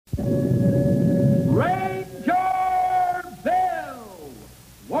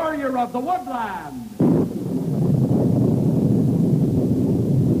of the woodland.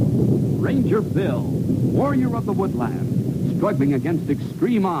 Ranger Bill, warrior of the woodland, struggling against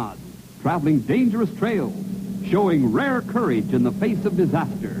extreme odds, traveling dangerous trails, showing rare courage in the face of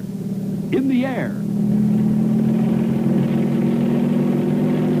disaster. In the air.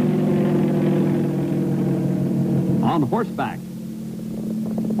 On horseback.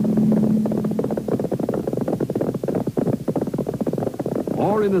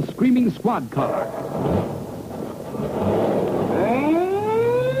 Or in a screaming squad car.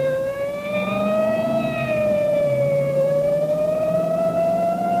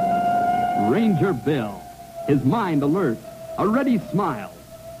 Ranger Bill, his mind alert, a ready smile,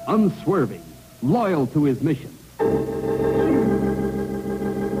 unswerving, loyal to his mission.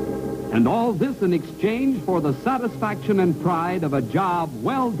 And all this in exchange for the satisfaction and pride of a job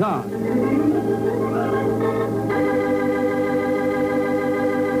well done.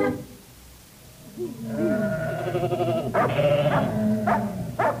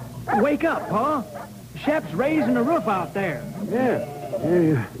 Wake up, Pa. Shep's raising the roof out there.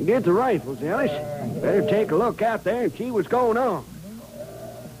 Yeah. Get the rifles, Ellis. Better take a look out there and see what's going on.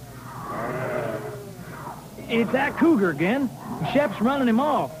 It's that cougar again. Shep's running him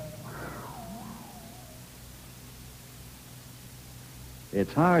off.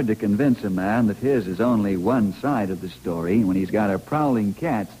 It's hard to convince a man that his is only one side of the story when he's got a prowling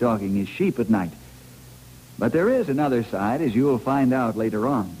cat stalking his sheep at night. But there is another side, as you'll find out later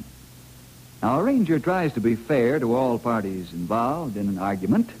on. Now, a ranger tries to be fair to all parties involved in an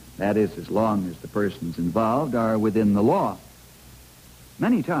argument. That is, as long as the persons involved are within the law.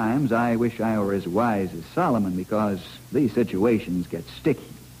 Many times I wish I were as wise as Solomon because these situations get sticky.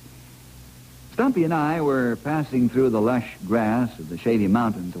 Stumpy and I were passing through the lush grass of the Shady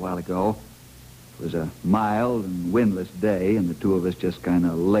Mountains a while ago. It was a mild and windless day, and the two of us just kind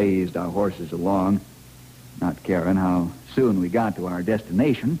of lazed our horses along, not caring how soon we got to our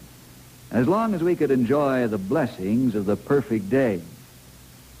destination, as long as we could enjoy the blessings of the perfect day.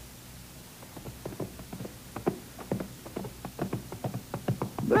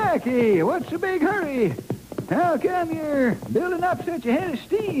 Blackie, what's the big hurry? How come you're building up such a head of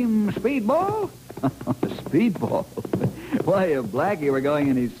steam, Speedball? Speedball? Why, if Blackie were going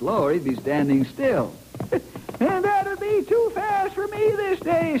any slower, he'd be standing still. And that'll be too fast for me this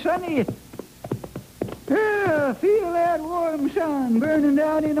day, Sonny. Feel that warm sun burning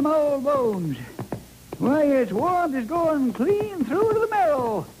down into my old bones. Why, its warmth is going clean through to the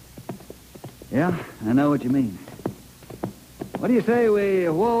marrow. Yeah, I know what you mean. What do you say we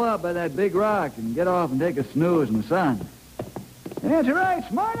whoa up by that big rock and get off and take a snooze in the sun? That's a right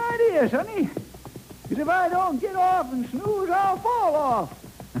smart idea, Sonny. Because if I don't get off and snooze, I'll fall off.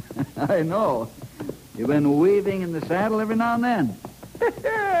 I know. You've been weaving in the saddle every now and then.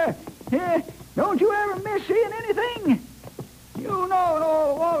 Don't you ever miss seeing anything? You know an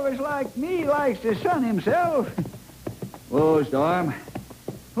old walrus like me likes to sun himself. Whoa, Storm.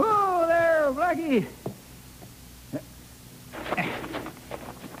 Whoa there, Blackie.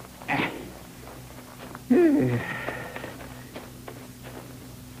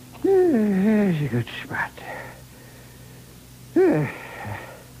 There's a good spot.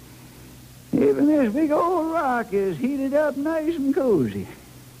 Even this big old rock is heated up nice and cozy.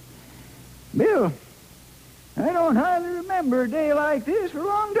 Bill, I don't hardly remember a day like this for a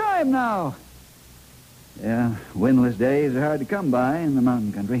long time now. Yeah, windless days are hard to come by in the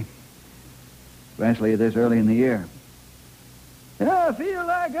mountain country, especially this early in the year. I feel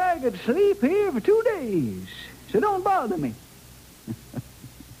like I could sleep here for 2 days, so don't bother me.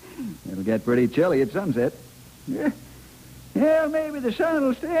 It'll get pretty chilly at sunset. Yeah, maybe the sun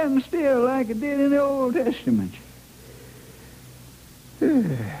will stand still like it did in the Old Testament.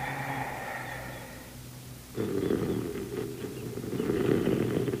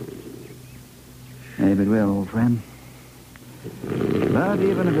 Maybe it will, old friend. But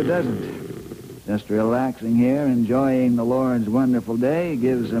even if it doesn't, just relaxing here, enjoying the Lord's wonderful day,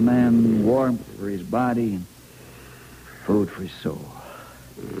 gives a man warmth for his body and food for his soul.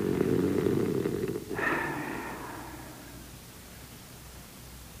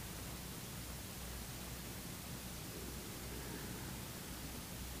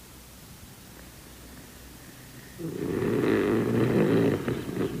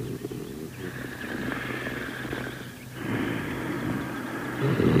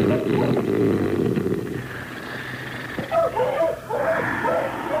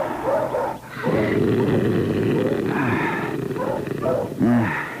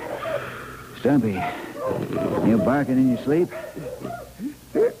 Stumpy, you barking in your sleep?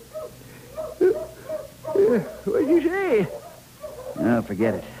 What'd you say? Oh,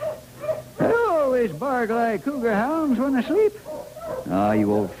 forget it. always bark like cougar hounds when asleep. Ah,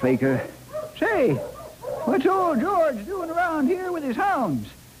 you old faker. Say, what's old George doing around here with his hounds?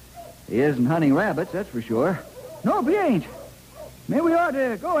 He isn't hunting rabbits, that's for sure. Nope, he ain't. Maybe we ought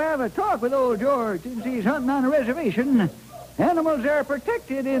to go have a talk with old George since he's hunting on a reservation. Animals are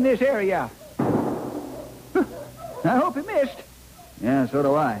protected in this area. I hope he missed. Yeah, so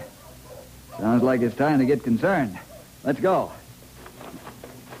do I. Sounds like it's time to get concerned. Let's go.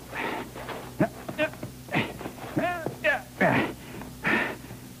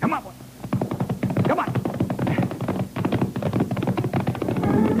 Come on, boy. Come on.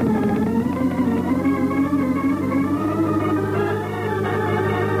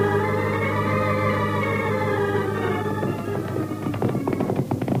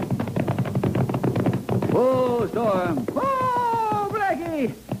 Full storm. Oh,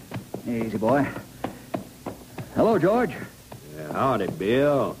 Blackie. Easy, boy. Hello, George. Yeah, howdy,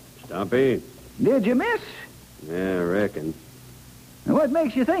 Bill. Stumpy? Did you miss? Yeah, I reckon. And what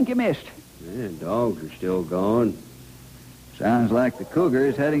makes you think you missed? Yeah, dogs are still gone. Sounds like the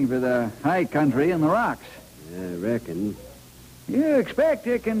cougar's heading for the high country and the rocks. Yeah, I reckon. You expect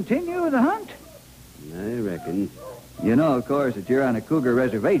to continue the hunt? I reckon. You know, of course, that you're on a cougar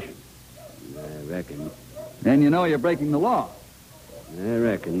reservation. I reckon. And you know you're breaking the law. I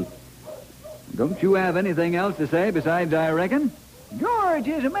reckon. Don't you have anything else to say besides I reckon? George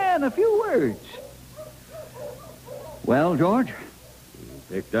is a man of few words. Well, George?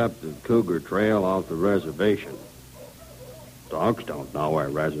 Picked up the cougar trail off the reservation. Dogs don't know where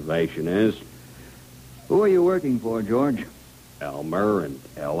reservation is. Who are you working for, George? Elmer and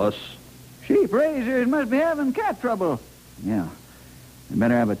Ellis. Sheep raisers must be having cat trouble. Yeah. You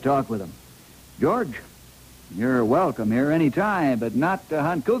better have a talk with them. George, you're welcome here any time, but not to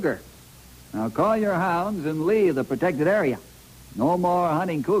hunt cougar. Now call your hounds and leave the protected area. No more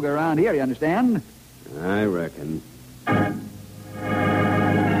hunting cougar around here, you understand? I reckon.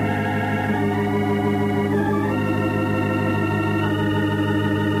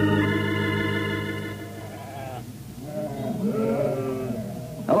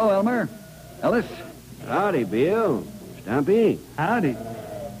 Hello, Elmer. Ellis. Howdy, Bill. Stumpy. Howdy.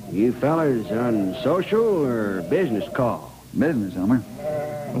 You fellers on social or business call? Business, Elmer.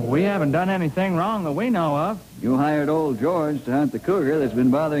 We haven't done anything wrong that we know of. You hired old George to hunt the cougar that's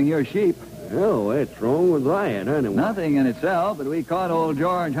been bothering your sheep. Oh, what's wrong with that, anyway? Nothing in itself, but we caught old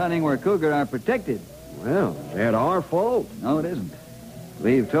George hunting where cougar are protected. Well, is that our fault? No, it isn't.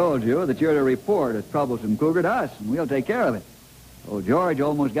 We've told you that you're to report a troublesome cougar to us, and we'll take care of it. Old George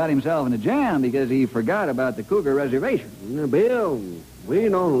almost got himself in a jam because he forgot about the cougar reservation. Now, Bill, we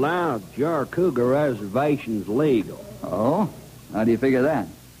don't allow your cougar reservations legal. Oh? How do you figure that?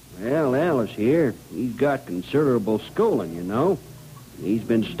 Well, Ellis here, he's got considerable schooling, you know. He's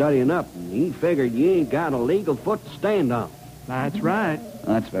been studying up, and he figured you ain't got a legal foot to stand on. That's right.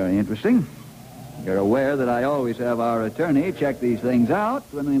 That's very interesting. You're aware that I always have our attorney check these things out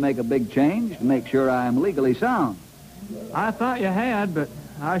when we make a big change to make sure I'm legally sound. I thought you had, but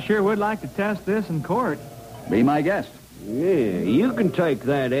I sure would like to test this in court. Be my guest. Yeah, you can take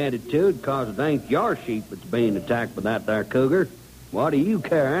that attitude 'cause it ain't your sheep that's being attacked by that there cougar. What do you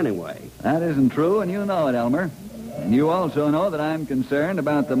care anyway? That isn't true, and you know it, Elmer. And you also know that I'm concerned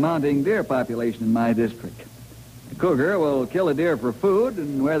about the mounting deer population in my district. A cougar will kill a deer for food,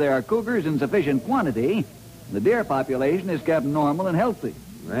 and where there are cougars in sufficient quantity, the deer population is kept normal and healthy.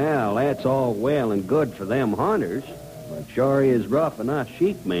 Well, that's all well and good for them hunters, but sure is rough on us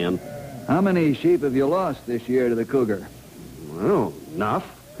sheep men. How many sheep have you lost this year to the cougar? Well, enough.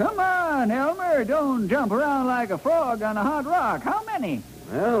 Come on, Elmer. Don't jump around like a frog on a hot rock. How many?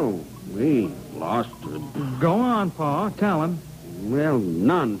 Well, we lost, Go on, Pa. Tell him. well,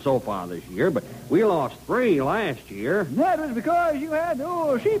 none so far this year, but we lost 3 last year. That was because you had the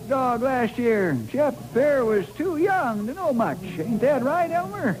old sheepdog last year. Shep Fair was too young to know much. Ain't that right,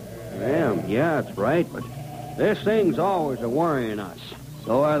 Elmer? Well, yeah, that's right, but this thing's always a-worrying us.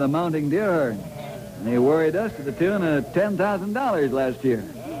 So are the mounting deer herds. And they worried us to the tune of $10,000 last year.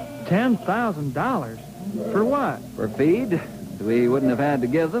 $10,000? For what? For feed. We wouldn't have had to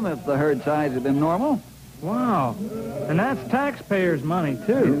give them if the herd size had been normal. Wow. And that's taxpayers' money,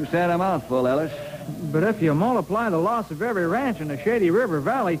 too. You said a mouthful, Ellis. But if you multiply the loss of every ranch in the Shady River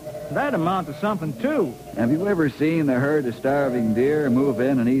Valley, that'd amount to something, too. Have you ever seen a herd of starving deer move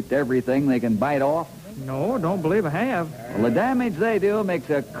in and eat everything they can bite off? No, don't believe I have. Well, the damage they do makes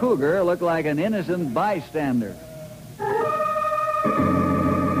a cougar look like an innocent bystander.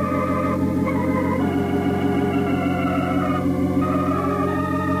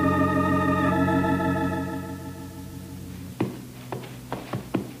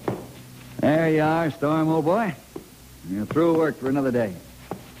 There There you are, Storm, old boy. You're through work for another day.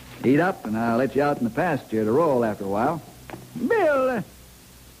 Eat up, and I'll let you out in the pasture to roll after a while. Bill,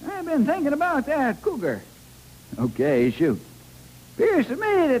 I've been thinking about that cougar. Okay, shoot. Appears to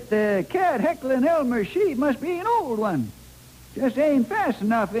me that the cat heckling Elmer's sheep must be an old one. Just ain't fast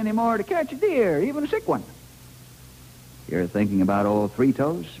enough anymore to catch a deer, even a sick one. You're thinking about old Three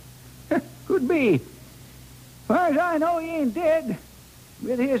Toes? Could be. As far as I know, he ain't dead.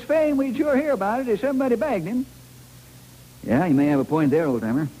 With his fame, we'd sure hear about it if somebody bagged him. Yeah, you may have a point there,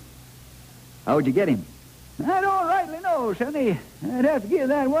 old-timer. How'd you get him? I don't rightly know, Sonny. I'd have to give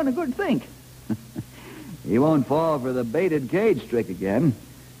that one a good think. He won't fall for the baited cage trick again.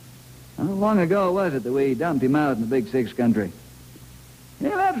 How long ago was it that we dumped him out in the Big Six country?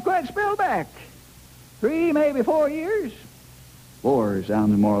 Yeah, that was quite a spell back. 3, maybe 4 years. 4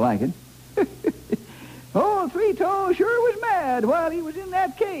 sounds more like it. Old Three Toes sure was mad while he was in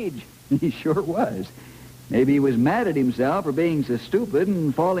that cage. He sure was. Maybe he was mad at himself for being so stupid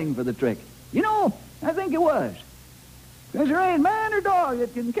and falling for the trick. You know, I think it was. Because there ain't man or dog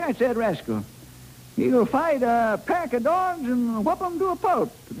that can catch that rascal. He'll fight a pack of dogs and whoop 'em to a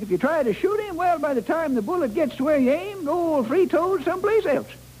pulp. If you try to shoot him, well, by the time the bullet gets to where you aimed, old Three Toes someplace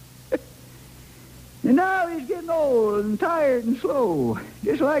else. And now he's getting old and tired and slow,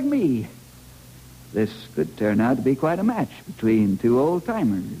 just like me. This could turn out to be quite a match between 2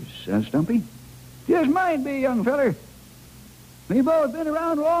 old-timers, huh, Stumpy? Just might be, young feller. We both been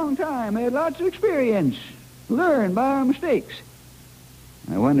around a long time, had lots of experience. Learned by our mistakes.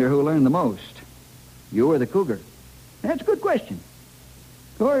 I wonder who learned the most. You or the cougar? That's a good question.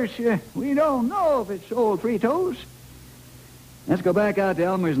 Of course, we don't know if it's old Three Toes. Let's go back out to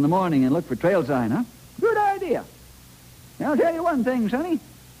Elmer's in the morning and look for trail sign, huh? Good idea. I'll tell you one thing, Sonny.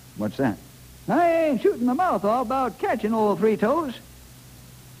 What's that? I ain't shooting my mouth off about catching old Three Toes.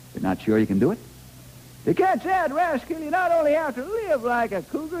 You're not sure you can do it? To catch that rascal, you not only have to live like a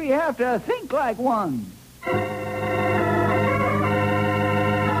cougar, you have to think like one.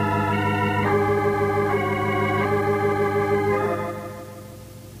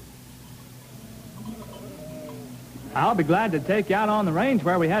 I'll be glad to take you out on the range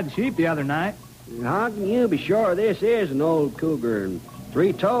where we had the sheep the other night. How can you be sure this is an old cougar, and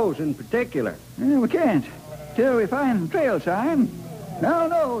Three Toes in particular? We can't. Till we find the trail sign. I'll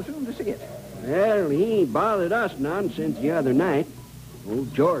know soon to see it. Well, he ain't bothered us none since the other night.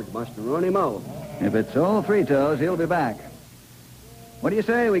 Old George must have run him out. If it's old Three Toes, he'll be back. What do you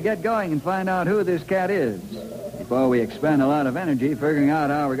say we get going and find out who this cat is before we expend a lot of energy figuring out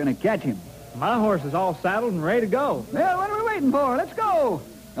how we're going to catch him? My horse is all saddled and ready to go. Well, what are we waiting for? Let's go.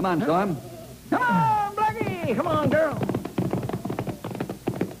 Come on, Storm. Come on, Blackie. Come on, girl.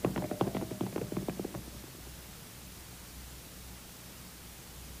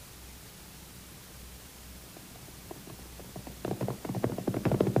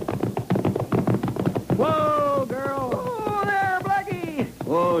 Whoa, girl. Oh, there, Blackie.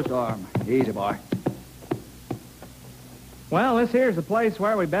 Whoa, Storm. Easy, boy. Well, this here's the place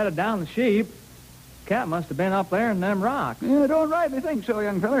where we bedded down the sheep. Cat must have been up there in them rocks. I don't rightly think so,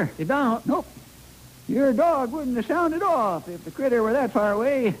 young feller. You don't? Nope. Your dog wouldn't have sounded off if the critter were that far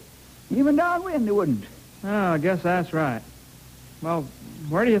away. Even downwind it wouldn't. Oh, I guess that's right. Well,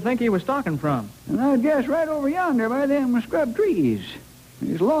 where do you think he was stalking from? And I'd guess right over yonder by them scrub trees.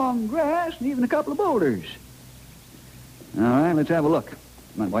 There's long grass and even a couple of boulders. All right, let's have a look.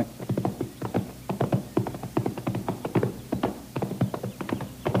 Come on, boy.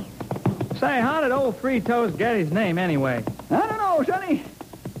 Say, how did old Three Toes get his name anyway? I don't know, Sonny.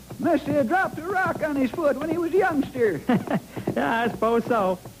 Must have dropped a rock on his foot when he was a youngster. Yeah, I suppose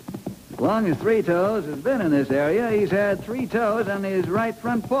so. As long as Three Toes has been in this area, he's had 3 toes on his right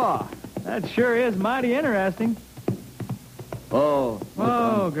front paw. That sure is mighty interesting. Oh.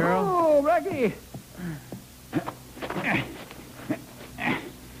 Whoa, girl. Oh, Blackie.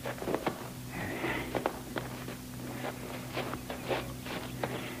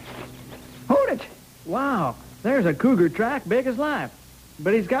 Hold it. Wow, there's a cougar track big as life.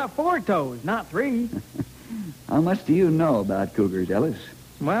 But he's got 4 toes, not 3. How much do you know about cougars, Ellis?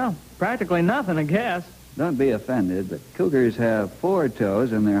 Well, practically nothing, I guess. Don't be offended, but cougars have 4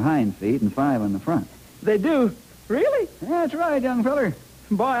 toes on their hind feet and 5 on the front. They do? Really? That's right, young feller.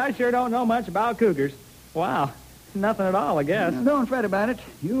 Boy, I sure don't know much about cougars. Wow, nothing at all, I guess. Now, don't fret about it.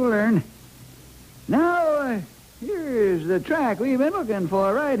 You'll learn. Now, here's the track we've been looking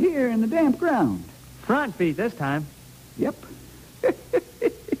for right here in the damp ground. Front feet this time. Yep.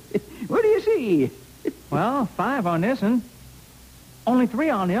 What do you see? Well, 5 on this one. Only 3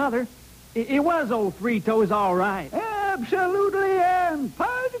 on the other. It was old Three Toes, all right. Absolutely and man,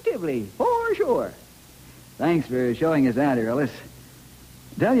 positively, for sure. Thanks for showing us out, Ellis.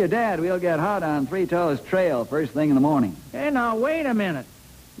 Tell your dad we'll get hot on Three Toes Trail first thing in the morning. Hey, now, wait a minute.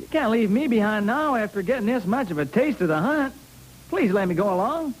 You can't leave me behind now after getting this much of a taste of the hunt. Please let me go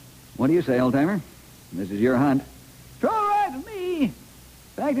along. What do you say, old-timer? This is your hunt. It's all right with me. In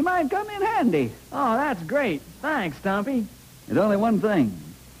fact, it might come in handy. Oh, that's great. Thanks, Stumpy. There's only one thing.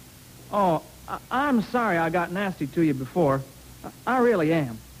 Oh, I'm sorry I got nasty to you before. I really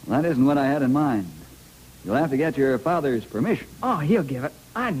am. That isn't what I had in mind. You'll have to get your father's permission. Oh, he'll give it.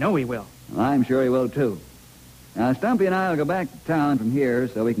 I know he will. Well, I'm sure he will, too. Now, Stumpy and I will go back to town from here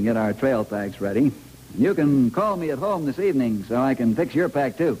so we can get our trail packs ready. And you can call me at home this evening so I can fix your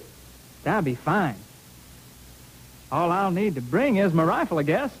pack, too. That'll be fine. All I'll need to bring is my rifle, I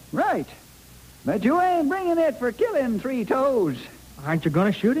guess. Right. But you ain't bringing it for killing Three Toes. Aren't you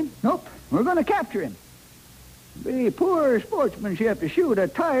going to shoot him? Nope. We're going to capture him. Be poor sportsmanship to shoot a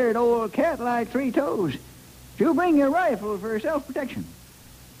tired old cat like Three Toes. You bring your rifle for self-protection.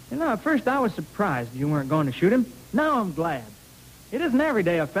 You know, at first I was surprised you weren't going to shoot him. Now I'm glad. It isn't every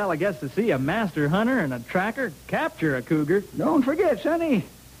day a fella gets to see a master hunter and a tracker capture a cougar. Don't forget, Sonny,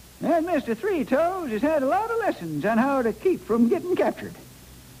 that Mr. Three Toes has had a lot of lessons on how to keep from getting captured.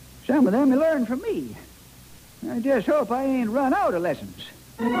 Some of them he learned from me. I just hope I ain't run out of lessons.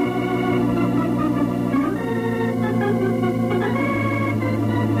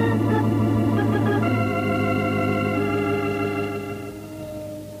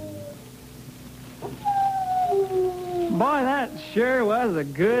 Boy, that sure was a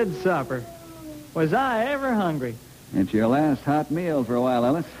good supper. Was I ever hungry? It's your last hot meal for a while,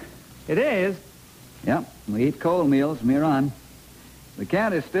 Ellis. It is. Yep, we eat cold meals from here on. The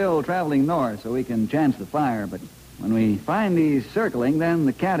cat is still traveling north, so we can chance the fire, but when we find he's circling, then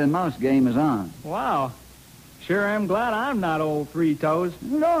the cat and mouse game is on. Wow. Sure am glad I'm not old Three Toes.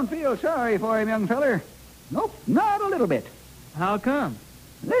 Don't feel sorry for him, young feller. Nope, not a little bit. How come?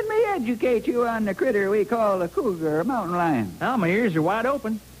 Let me educate you on the critter we call a cougar or mountain lion. Well, my ears are wide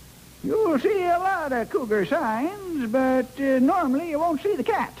open. You'll see a lot of cougar signs, but normally you won't see the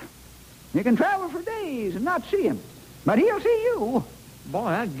cat. You can travel for days and not see him, but he'll see you. Boy,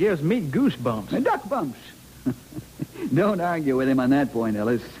 that gives me goosebumps. Duck bumps. Don't argue with him on that point,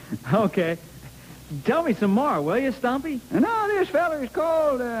 Ellis. Okay. Tell me some more, will you, Stumpy? And now this feller's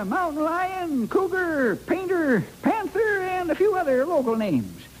called mountain lion, cougar, painter, panther, and a few other local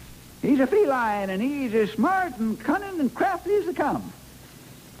names. He's a feline, and he's as smart and cunning and crafty as they come.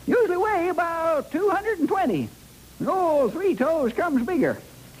 Usually weigh about 220. And old Three Toes comes bigger.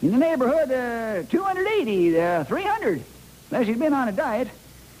 In the neighborhood, 280, 300, unless he's been on a diet.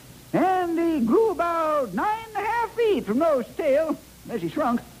 And he grew about 9.5 feet from nose to tail, unless he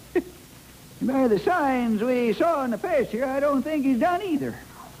shrunk. By the signs we saw in the pasture, I don't think he's done either.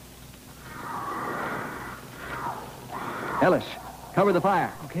 Ellis, cover the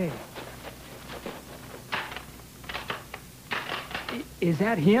fire. Okay. Is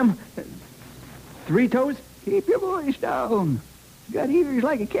that him? Three Toes? Keep your voice down. He's got ears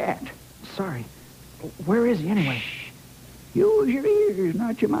like a cat. Sorry. Where is he anyway? Use your ears,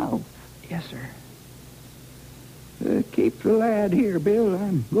 not your mouth. Yes, sir. Keep the lad here, Bill.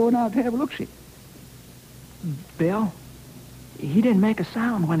 I'm going out to have a look-see. Bill? He didn't make a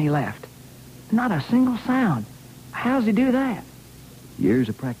sound when he left. Not a single sound. How's he do that? Years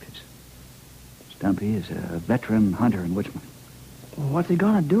of practice. Stumpy is a veteran hunter and woodsman. What's he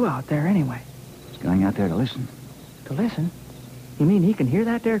gonna do out there anyway? He's going out there to listen. To listen? You mean he can hear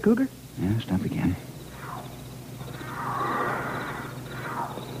that there, cougar? Yeah, Stumpy can.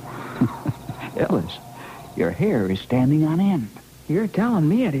 Ellis, your hair is standing on end. You're telling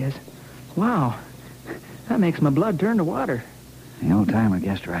me it is. Wow. That makes my blood turn to water. The old-timer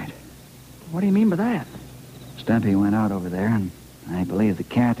guessed right. What do you mean by that? Stumpy went out over there, and I believe the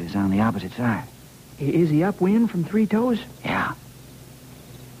cat is on the opposite side. Is he upwind from Three Toes? Yeah.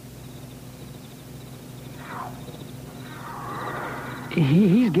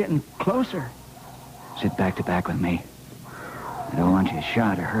 He's getting closer. Sit back to back with me. I don't want you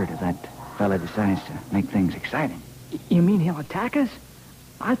shot or hurt if that fella decides to make things exciting. You mean he'll attack us?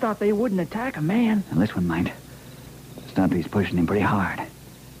 I thought they wouldn't attack a man. And this one might. Stumpy's pushing him pretty hard.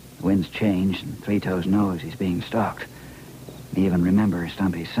 The wind's changed, and Three Toes knows he's being stalked. He even remembers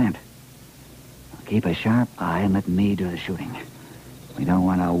Stumpy's scent. Keep a sharp eye and let me do the shooting. We don't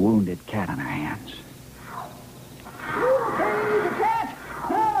want a wounded cat on our hands. Okay, the cat.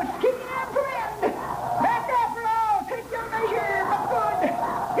 Now it's kicking out for end. Back up or I'll take your measure, but good.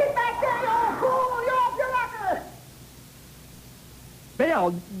 Get back there, you old fool. You're off your rocker.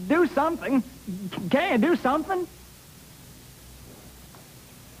 Bill, do something. Can you do something?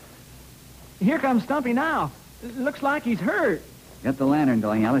 Here comes Stumpy now. Looks like he's hurt. Get the lantern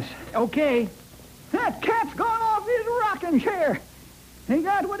going, Ellis. Okay. That cat's gone off his rocking chair. He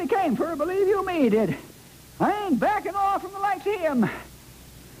got what he came for, believe you me, he did. I ain't backing off from the likes of him.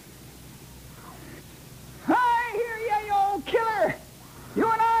 I hear ya, you old killer. You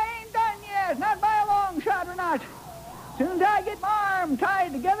and I ain't done yet, not by a long shot or not. Soon as I get my arm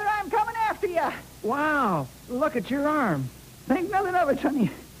tied together, I'm coming after you. Wow. Look at your arm. Think nothing of it,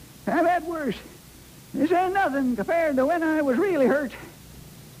 sonny. I've had worse. This ain't nothing compared to when I was really hurt.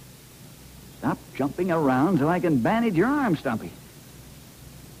 Stop jumping around so I can bandage your arm, Stumpy.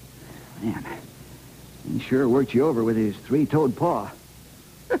 Man, he sure worked you over with his three-toed paw.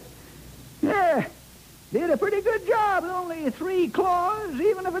 Yeah, did a pretty good job with only 3 claws,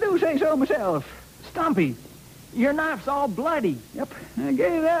 even if I do say so myself. Stumpy, your knife's all bloody. Yep, I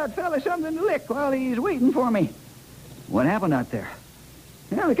gave that fella something to lick while he's waiting for me. What happened out there?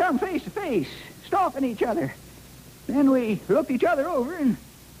 Well, we come face to face, stalking each other. Then we looked each other over, and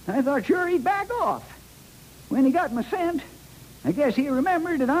I thought sure he'd back off. When he got my scent, I guess he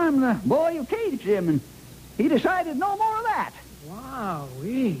remembered that I'm the boy who caged him, and he decided no more of that.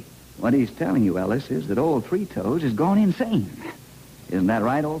 Wow-wee. What he's telling you, Ellis, is that old Three Toes has gone insane. Isn't that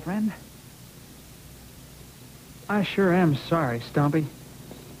right, old friend? I sure am sorry, Stumpy.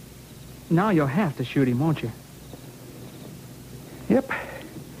 Now you'll have to shoot him, won't you? Yep,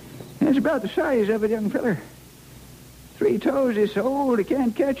 that's about the size of it, young feller. Three Toes is so old he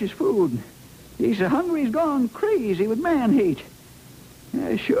can't catch his food. He's so hungry he's gone crazy with man-hate.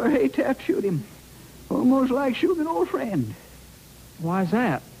 I sure hate to have to shoot him. Almost like shooting an old friend. Why's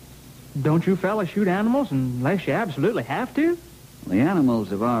that? Don't you fellas shoot animals unless you absolutely have to? The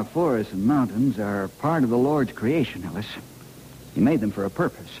animals of our forests and mountains are part of the Lord's creation, Ellis. He made them for a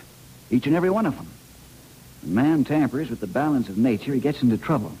purpose, each and every one of them. When man tampers with the balance of nature, he gets into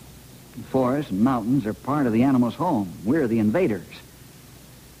trouble. The forests and mountains are part of the animal's home. We're the invaders.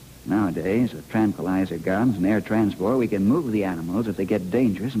 Nowadays, with tranquilizer guns and air transport, we can move the animals if they get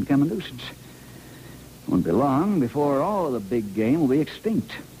dangerous and become a nuisance. It won't be long before all of the big game will be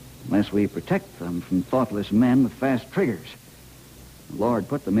extinct, unless we protect them from thoughtless men with fast triggers. The Lord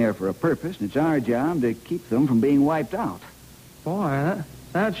put them here for a purpose, and it's our job to keep them from being wiped out. Boy,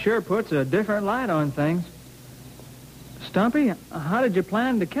 that sure puts a different light on things. Stumpy, how did you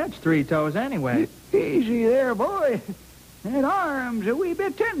plan to catch Three Toes anyway? Easy there, boy. That arm's a wee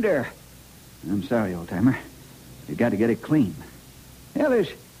bit tender. I'm sorry, old-timer. You got to get it clean. Ellis,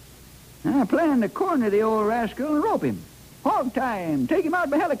 I plan to corner the old rascal and rope him. Hog tie him, take him out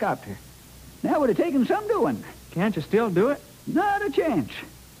by helicopter. That would have taken some doing. Can't you still do it? Not a chance.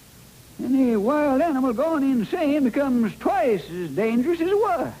 Any wild animal going insane becomes twice as dangerous as it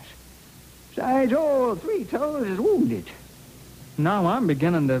was. Besides, old Three Toes is wounded. Now I'm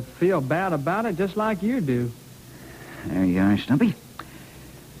beginning to feel bad about it just like you do. There you are, Stumpy.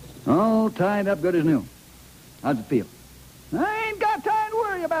 All tied up good as new. How's it feel? I ain't got time to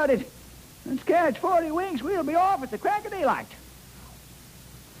worry about it. Let's catch 40 winks. We'll be off at the crack of daylight.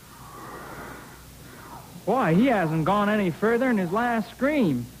 Boy, he hasn't gone any further in his last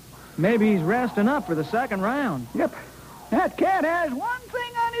scream. Maybe he's resting up for the second round. Yep. That cat has one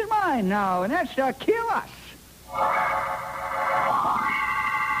thing on his mind now, and that's to kill us.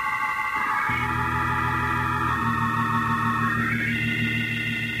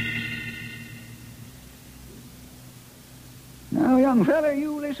 Now, young feller,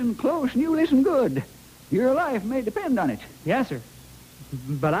 you listen close and you listen good. Your life may depend on it. Yes, sir.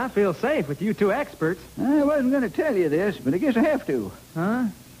 But I feel safe with you two experts. I wasn't going to tell you this, but I guess I have to. Huh?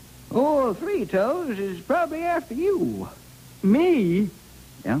 Old Three Toes is probably after you. Me?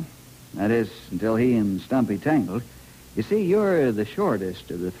 Yeah, that is, until he and Stumpy tangled. You see, you're the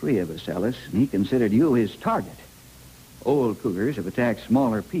shortest of the three of us, Ellis, and he considered you his target. Old cougars have attacked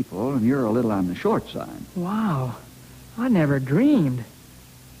smaller people, and you're a little on the short side. Wow. I never dreamed.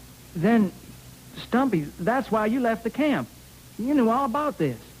 Then, Stumpy, that's why you left the camp. You knew all about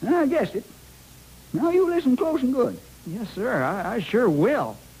this. I guessed it. Now you listen close and good. Yes, sir. I sure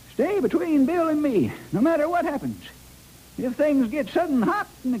will. Stay between Bill and me, no matter what happens. If things get sudden hot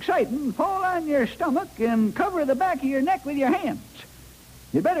and exciting, fall on your stomach and cover the back of your neck with your hands.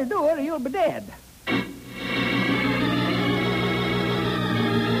 You better do it or you'll be dead.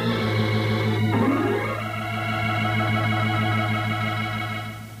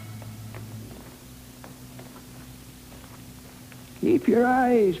 Keep your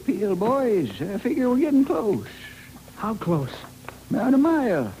eyes peeled, boys. I figure we're getting close. How close? About a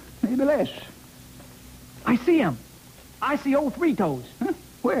mile, maybe less. I see him. I see old Three Toes. Huh?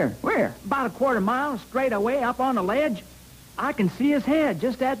 Where? About a quarter mile straight away up on the ledge. I can see his head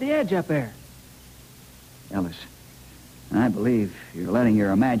just at the edge up there. Ellis, I believe you're letting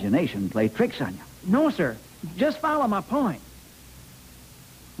your imagination play tricks on you. No, sir. Just follow my point.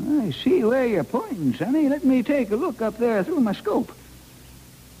 I see where you're pointing, Sonny. Let me take a look up there through my scope.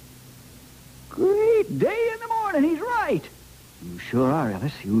 Great day in the morning. He's right. You sure are,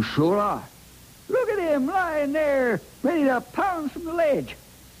 Ellis. You sure are. Look at him lying there, ready to pounce from the ledge.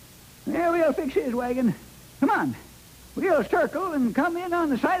 There, we'll fix his wagon. Come on. We'll circle and come in on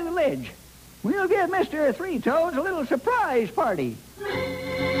the side of the ledge. We'll give Mr. Three Toes a little surprise party.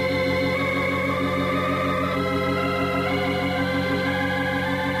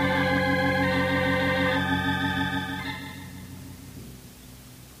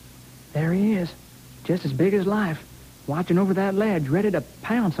 There he is, just as big as life, watching over that ledge, ready to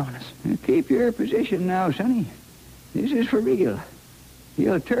pounce on us. Keep your position now, Sonny. This is for real.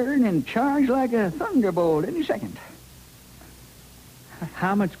 He'll turn and charge like a thunderbolt any second.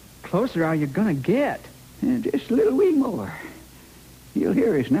 How much closer are you going to get? Just a little wee more. He'll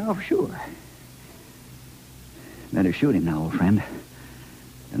hear us now for sure. Better shoot him now, old friend.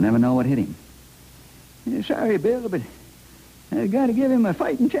 You'll never know what hit him. Sorry, Bill, but I've got to give him a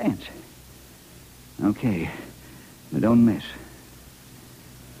fighting chance. Okay, but don't miss.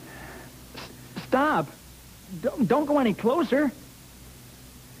 Stop! Don't go any closer.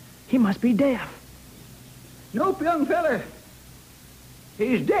 He must be deaf. Nope, young feller.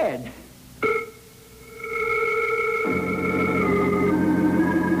 He's dead.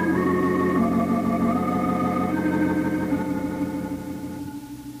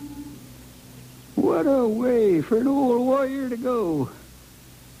 What a way for an old warrior to go.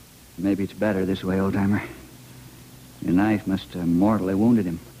 Maybe it's better this way, old-timer. Your knife must have mortally wounded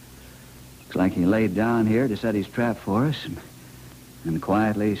him. Looks like he laid down here to set his trap for us and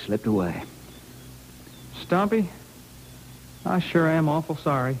quietly slipped away. Stumpy, I sure am awful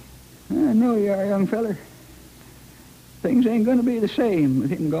sorry. I know you are, young feller. Things ain't going to be the same with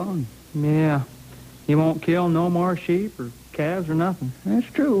him gone. Yeah, he won't kill no more sheep or calves or nothing.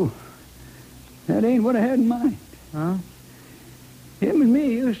 That's true. That ain't what I had in mind. Huh? Him and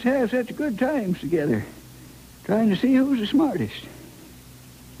me used to have such good times together, trying to see who's the smartest.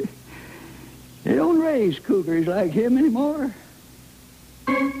 They don't raise cougars like him anymore.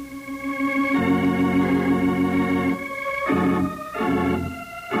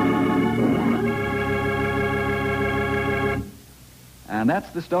 And that's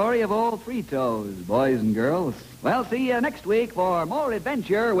the story of Old Three Toes, boys and girls. Well, see you next week for more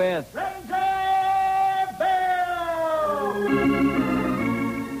adventure with Ranger Bill!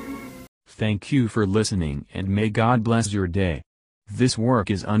 Thank you for listening and may God bless your day. This work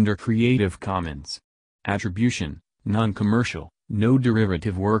is under Creative Commons. Attribution, non-commercial, no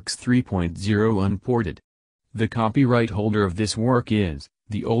derivative works 3.0 unported. The copyright holder of this work is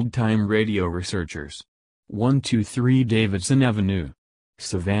the Old Time Radio Researchers. 123 Davidson Avenue,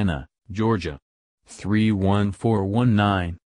 Savannah, Georgia. 31419.